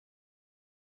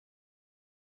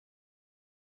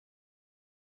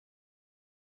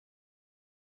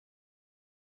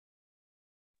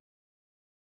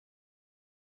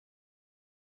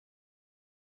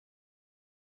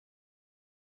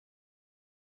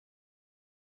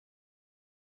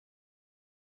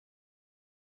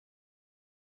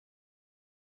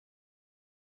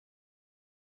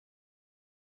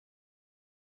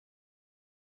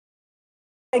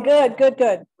Good, good,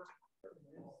 good.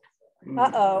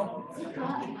 Uh-oh.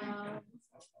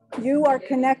 You are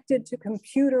connected to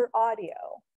computer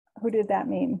audio. Who did that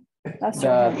mean? Us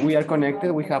or him? We are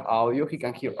connected, we have audio, he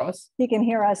can hear us. He can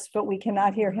hear us, but we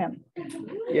cannot hear him.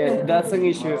 Yeah, that's an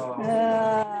issue.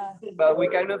 But we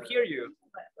cannot hear you.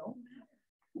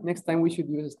 Next time we should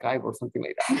use Skype or something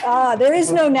like that. There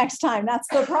is no next time. That's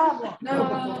the problem.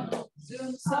 No,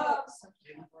 Zoom sucks.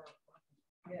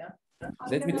 Yeah.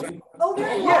 Let me try. Oh,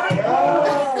 there you are.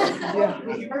 Yeah.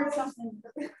 We heard something.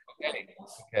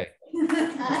 Okay.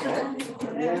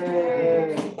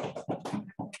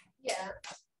 Yeah.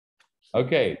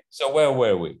 Okay, so where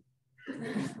were we?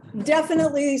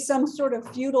 Definitely some sort of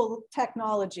feudal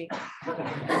technology.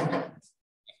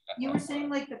 You were saying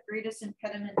like the greatest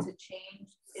impediment to change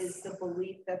is the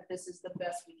belief that this is the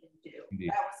best we can do. Indeed.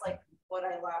 That was like what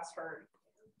I last heard.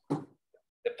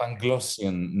 The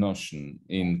Panglossian notion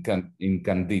in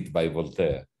Candide by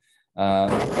Voltaire.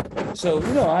 So,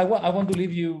 you know, I want to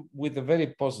leave you with a very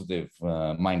positive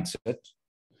mindset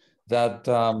that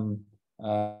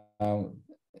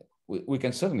we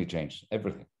can certainly change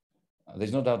everything.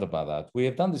 There's no doubt about that. We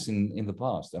have done this in the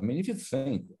past. I mean, if you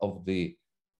think of the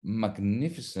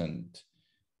magnificent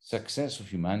success of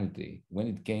humanity when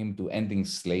it came to ending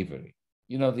slavery,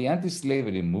 you know, the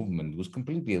anti-slavery movement was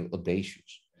completely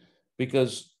audacious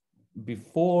because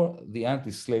before the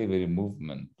anti-slavery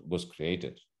movement was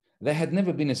created, there had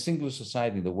never been a single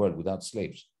society in the world without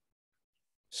slaves.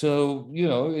 So, you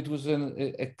know, it was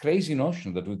a crazy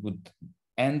notion that we could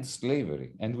end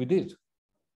slavery, and we did.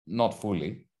 Not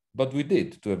fully, but we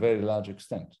did to a very large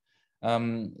extent.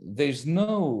 There's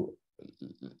no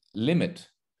limit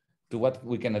to what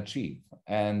we can achieve.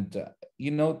 And,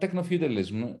 you know,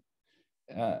 techno-feudalism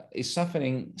is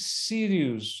suffering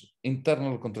serious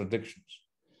internal contradictions.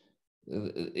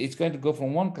 It's going to go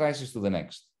from one crisis to the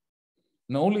next.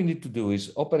 And all you need to do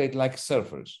is operate like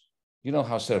surfers. You know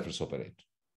how surfers operate.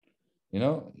 You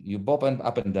know, you bob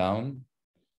up and down,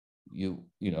 you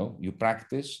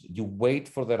practice, you wait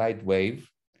for the right wave.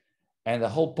 And the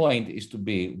whole point is to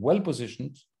be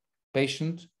well-positioned,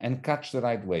 patient, and catch the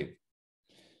right wave.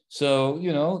 So,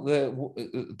 you know,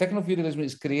 the techno-feudalism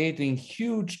is creating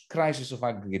huge crisis of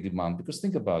aggregate demand, because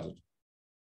think about it.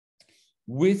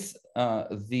 With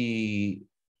the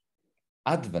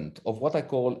advent of what I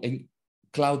call a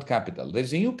cloud capital,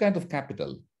 there's a new kind of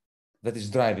capital that is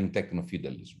driving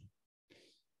techno-feudalism.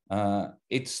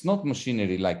 It's not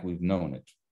machinery like we've known it.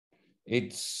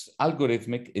 It's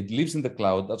algorithmic. It lives in the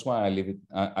cloud. That's why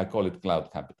I call it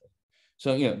cloud capital.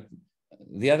 So, you know,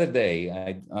 the other day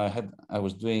I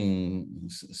was doing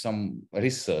some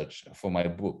research for my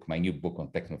book, my new book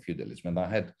on techno-feudalism, and I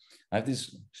have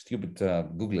this stupid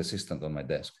Google Assistant on my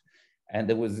desk, and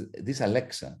there was this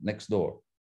Alexa next door.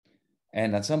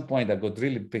 And at some point, I got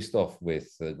really pissed off with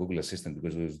Google Assistant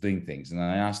because it was doing things. And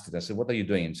I asked it, I said, "What are you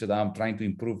doing?" And it said, "I'm trying to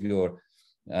improve your,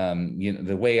 you know,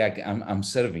 the way I'm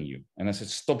serving you." And I said,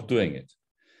 "Stop doing it."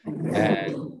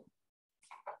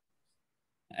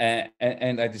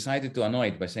 And I decided to annoy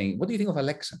it by saying, "What do you think of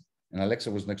Alexa?" And Alexa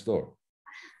was next door.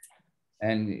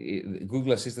 And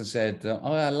Google Assistant said,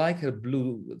 "Oh, I like her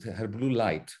blue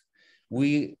light.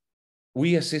 We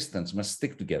assistants must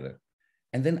stick together."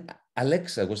 And then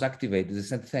Alexa was activated and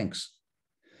said, "Thanks."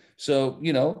 So,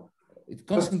 you know, it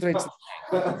concentrates.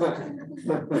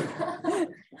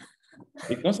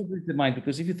 It concentrates the mind,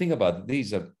 because if you think about it,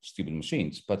 these are stupid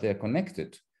machines, but they're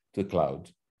connected to a cloud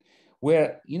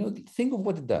where, you know, think of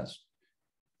what it does.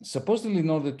 Supposedly, in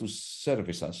order to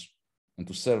service us and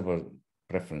to serve our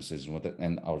preferences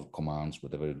and our commands,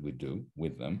 whatever we do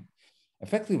with them,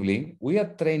 effectively, we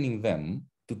are training them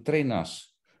to train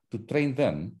us, to train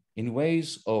them in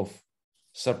ways of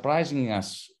surprising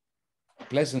us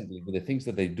pleasantly with the things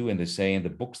that they do and they say, and the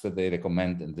books that they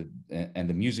recommend, and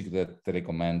the music that they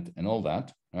recommend, and all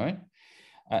that, right?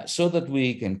 So that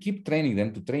we can keep training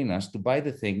them to train us to buy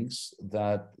the things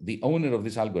that the owner of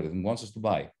this algorithm wants us to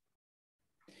buy.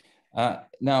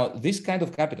 Now, this kind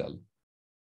of capital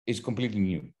is completely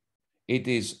new. It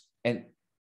is a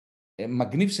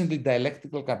magnificently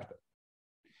dialectical capital.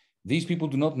 These people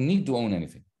do not need to own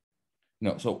anything.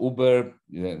 No, so Uber,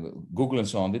 Google, and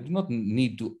so on, they do not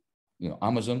need to, you know,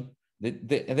 Amazon,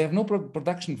 they have no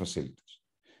production facilities,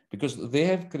 because they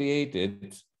have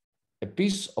created a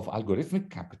piece of algorithmic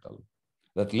capital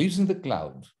that lives in the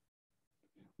cloud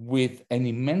with an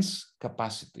immense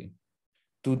capacity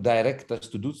to direct us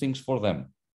to do things for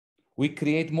them. We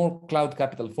create more cloud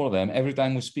capital for them every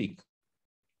time we speak.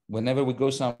 Whenever we go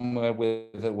somewhere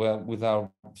with our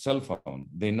cell phone,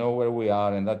 they know where we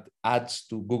are, and that adds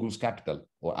to Google's capital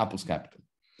or Apple's capital.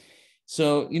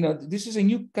 So, this is a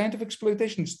new kind of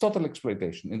exploitation. It's total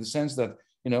exploitation in the sense that,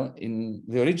 in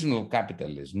the original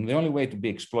capitalism, the only way to be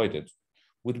exploited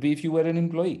would be if you were an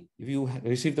employee, if you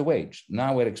received a wage.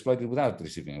 Now we're exploited without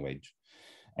receiving a wage.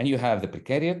 And you have the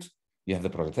precariat, you have the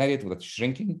proletariat that's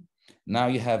shrinking. Now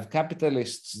you have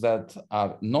capitalists that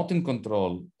are not in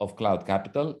control of cloud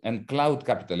capital and cloud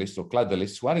capitalists or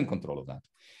cloudalists who are in control of that.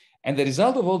 And the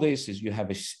result of all this is you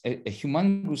have a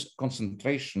humongous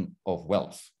concentration of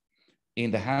wealth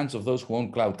in the hands of those who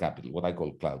own cloud capital, what I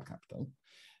call cloud capital,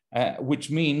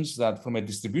 which means that from a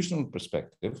distributional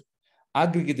perspective,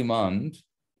 aggregate demand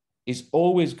is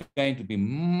always going to be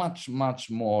much, much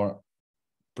more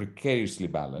precariously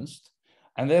balanced.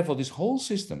 And therefore, this whole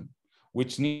system,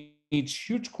 which needs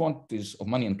huge quantities of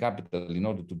money and capital in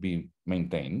order to be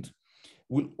maintained,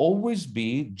 will always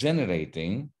be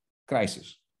generating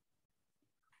crisis.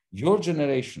 Your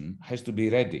generation has to be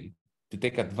ready to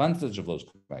take advantage of those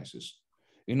crises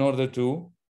in order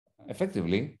to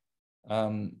effectively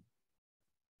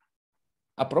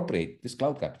appropriate this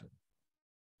cloud capital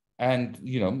and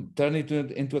turn it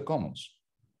into a commons.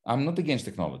 I'm not against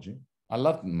technology. I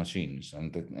love machines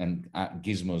and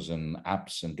gizmos and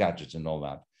apps and gadgets and all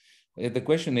that. The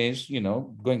question is,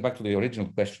 going back to the original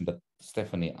question that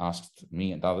Stephanie asked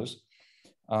me and others,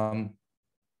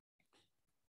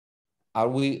 are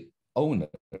we owners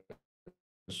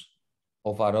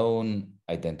of our own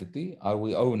identity? Are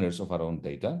we owners of our own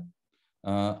data?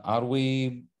 Are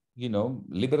we,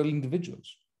 liberal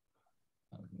individuals?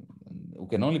 We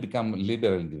can only become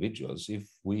liberal individuals if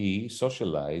we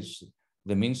socialize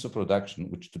the means of production,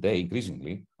 which today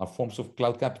increasingly are forms of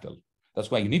cloud capital. That's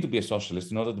why you need to be a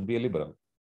socialist in order to be a liberal.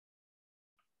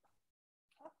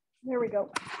 There we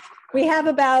go. We have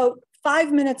about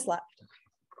 5 minutes left.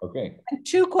 Okay. And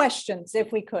 2 questions,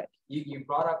 if we could. You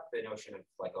brought up the notion of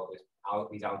like all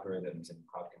these algorithms and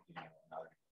cloud computing and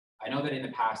another. I know that in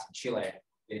the past in Chile,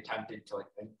 they attempted to, like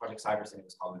Project Cybersyn it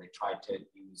was called, and they tried to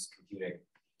use computing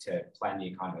to plan the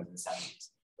economy in the 70s.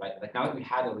 Right? Like now that we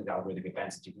had all these algorithmic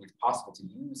events, do you think it's possible to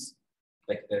use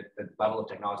like the level of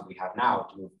technology we have now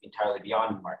to move entirely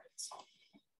beyond markets?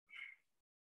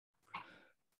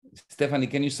 Stephanie,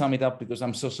 can you sum it up? Because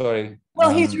I'm so sorry.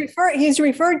 Well, he's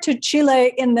referred to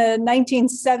Chile in the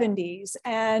 1970s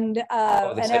and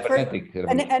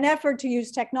an effort to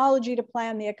use technology to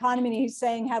plan the economy. And he's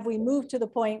saying, have we moved to the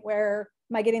point where,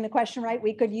 am I getting the question right?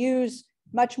 We could use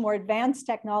much more advanced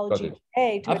technology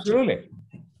today to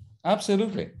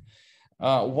Absolutely.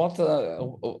 What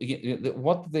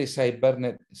the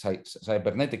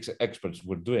cybernetics experts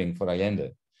were doing for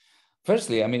Allende,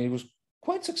 firstly, I mean, it was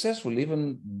quite successful,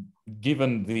 even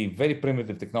given the very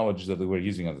primitive technologies that they were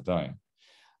using at the time.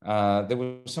 There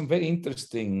was some very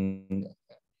interesting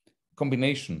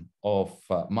combination of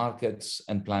markets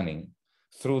and planning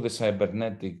through the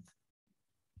cybernetic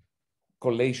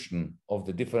collation of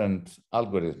the different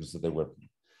algorithms that they were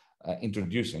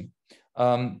introducing.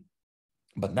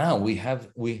 But now we have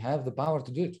the power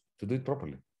to do it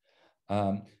properly.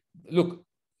 Look,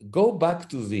 go back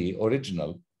to the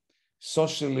original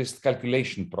socialist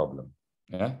calculation problem,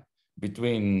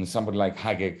 between somebody like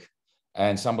Hayek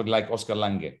and somebody like Oscar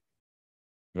Lange,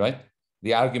 right?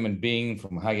 The argument being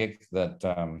from Hayek that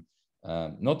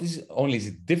not only is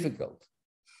it difficult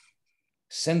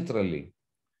centrally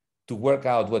to work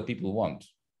out what people want,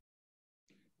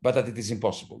 but that it is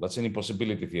impossible. That's an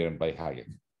impossibility theorem by Hayek.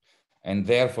 And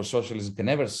therefore, socialism can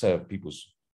never serve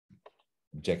people's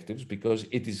objectives because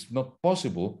it is not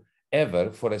possible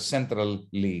ever for a centrally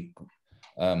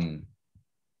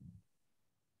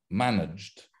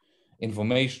managed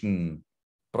information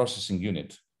processing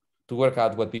unit to work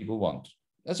out what people want.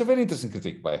 That's a very interesting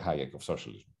critique by Hayek of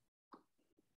socialism.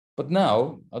 But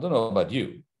now, I don't know about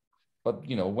you, but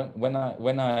when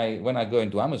I go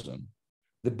into Amazon,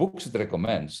 the books it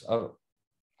recommends are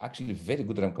actually very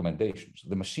good recommendations.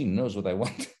 The machine knows what I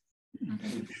want.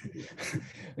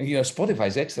 Spotify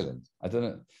is excellent. I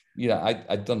don't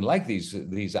I don't like these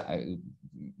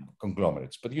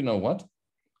conglomerates, but you know what?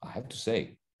 I have to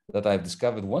say that I've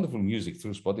discovered wonderful music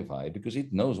through Spotify because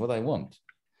it knows what I want.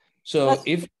 So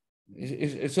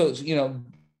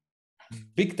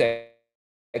big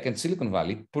tech and Silicon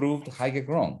Valley proved Hayek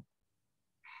wrong.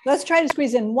 Let's try to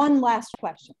squeeze in one last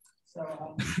question.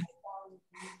 So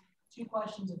 2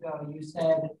 questions ago, you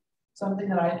said something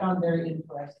that I found very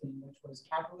interesting, which was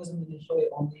capitalism initially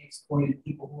only exploited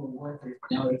people who were workers,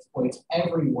 now it exploits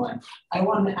everyone. I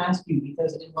wanted to ask you,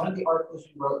 because in one of the articles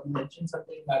you wrote, you mentioned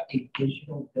something about a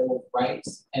digital bill of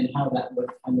rights and how that would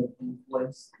kind of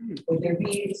influence. Would there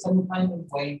be some kind of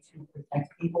way to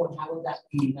protect people, and how would that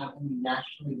be not only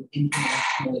nationally but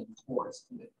internationally enforced?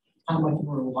 how much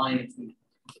more reliance we're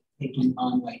taking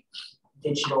on like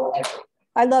digital everything.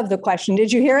 I love the question.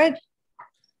 Did you hear it?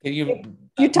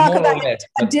 You talk about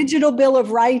a digital bill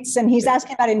of rights, and he's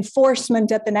asking about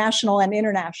enforcement at the national and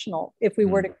international if we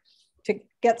were to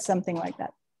get something like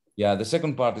that. Yeah, the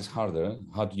second part is harder.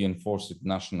 How do you enforce it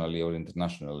nationally or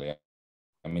internationally?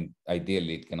 I mean,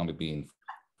 ideally, it can only be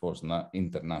enforced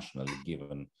internationally,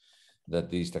 given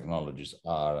that these technologies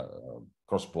are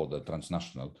cross-border,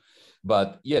 transnational.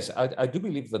 But yes, I do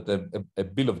believe that a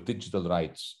bill of digital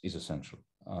rights is essential.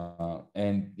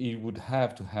 And it would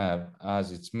have to have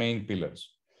as its main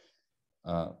pillars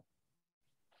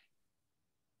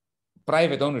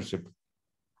private ownership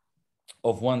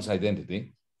of one's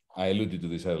identity. I alluded to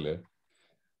this earlier.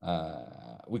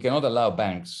 We cannot allow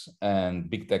banks and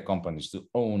big tech companies to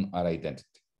own our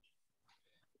identity.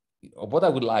 What I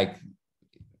would like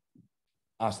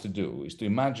us to do is to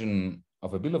imagine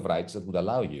of a bill of rights that would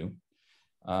allow you,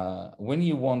 when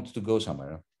you want to go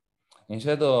somewhere,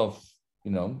 instead of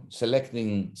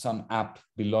selecting some app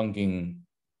belonging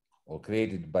or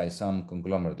created by some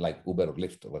conglomerate like Uber or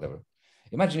Lyft or whatever.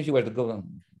 Imagine if you were to go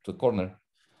to a corner,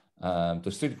 to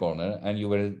a street corner, and you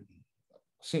were,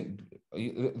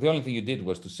 the only thing you did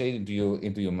was to say into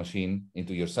your machine,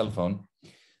 into your cell phone,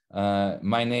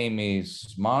 my name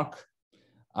is Mark.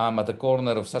 I'm at the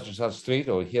corner of such and such street,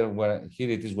 or here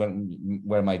it is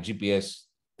where my GPS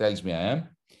tells me I am,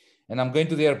 and I'm going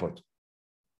to the airport.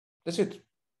 That's it.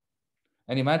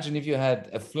 And imagine if you had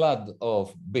a flood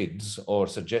of bids or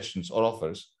suggestions or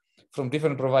offers from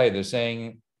different providers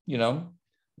saying,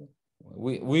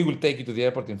 we will take you to the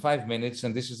airport in 5 minutes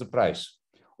and this is the price.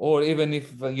 Or even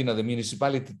if, the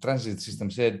municipality transit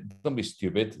system said, don't be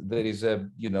stupid, there is a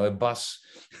bus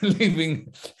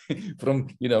leaving from,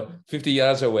 50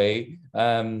 yards away.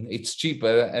 It's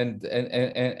cheaper and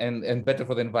better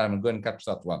for the environment. Go and catch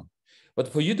that one. But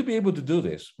for you to be able to do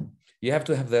this, you have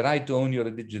to have the right to own your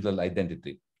digital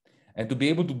identity and to be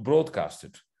able to broadcast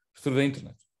it through the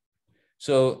internet.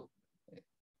 So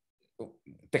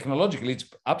technologically, it's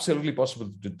absolutely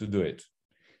possible to do it.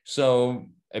 So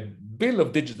a bill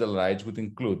of digital rights would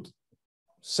include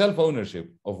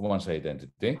self-ownership of one's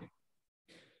identity,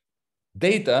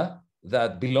 data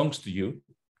that belongs to you,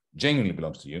 genuinely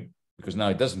belongs to you, because now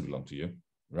it doesn't belong to you,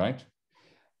 right?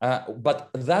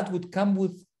 But that would come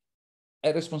with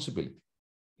a responsibility.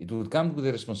 It would come with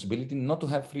a responsibility not to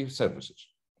have free services,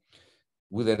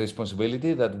 with a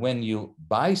responsibility that when you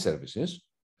buy services,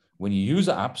 when you use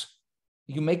apps,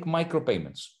 you make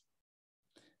micropayments.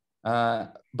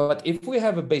 But if we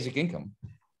have a basic income,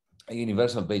 a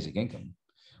universal basic income,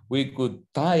 we could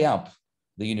tie up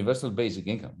the universal basic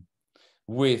income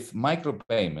with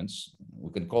micropayments. We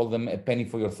can call them a penny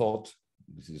for your thought.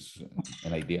 This is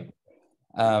an idea,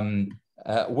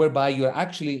 whereby you're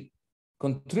actually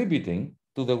contributing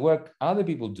to the work other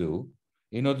people do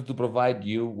in order to provide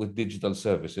you with digital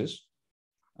services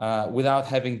without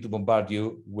having to bombard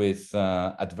you with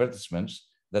advertisements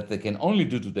that they can only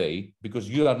do today because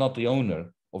you are not the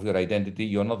owner of your identity,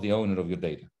 you're not the owner of your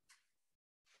data.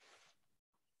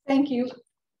 Thank you,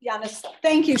 Yanis.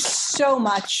 Thank you so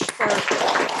much for...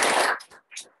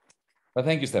 Well,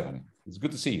 thank you, Stephanie. It's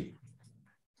good to see you.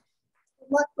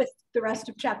 Good luck with the rest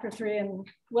of chapter 3, and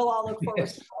we'll all look forward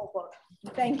to the whole book.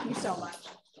 Thank you so much.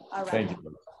 All right. Thank you.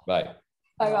 Bye.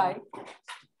 Bye-bye.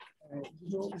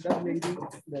 That lady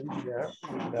that is there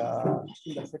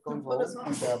in the second row with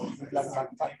the black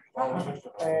backpack.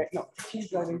 No, she's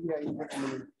the lady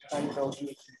I told you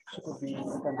she could be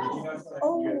standing.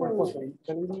 Oh,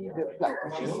 the lady, the black.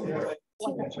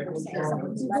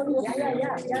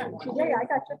 Yeah, I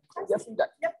got you. Yes, that.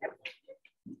 Yep.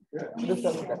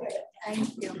 Thank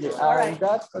you. Yeah, all right.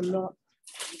 That's a lot.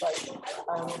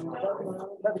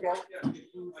 That guy.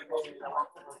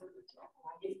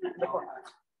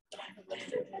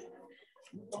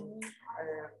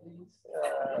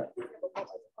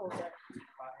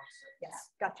 Yes,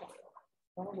 gotcha.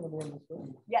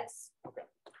 Yes.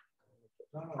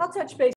 I'll touch base.